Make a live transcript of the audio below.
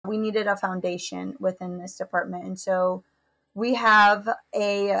we needed a foundation within this department. And so we have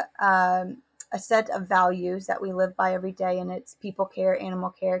a set of values that we live by every day, and it's people care, animal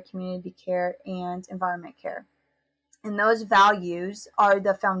care, community care, and environment care. And those values are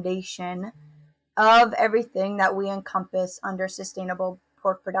the foundation of everything that we encompass under sustainable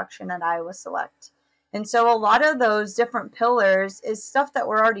pork production at Iowa Select. And so a lot of those different pillars is stuff that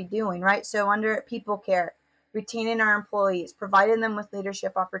we're already doing, right? So under people care, retaining our employees, providing them with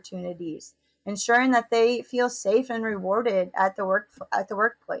leadership opportunities, ensuring that they feel safe and rewarded at the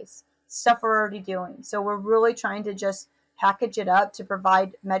workplace. Stuff we're already doing. So we're really trying to just package it up to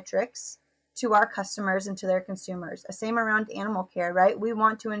provide metrics to our customers and to their consumers. The same around animal care, right? We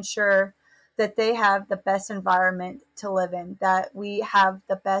want to ensure that they have the best environment to live in, that we have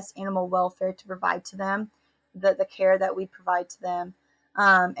the best animal welfare to provide to them, the care that we provide to them,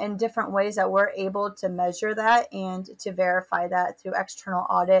 and different ways that we're able to measure that and to verify that through external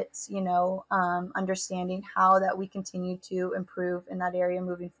audits, understanding how that we continue to improve in that area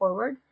moving forward.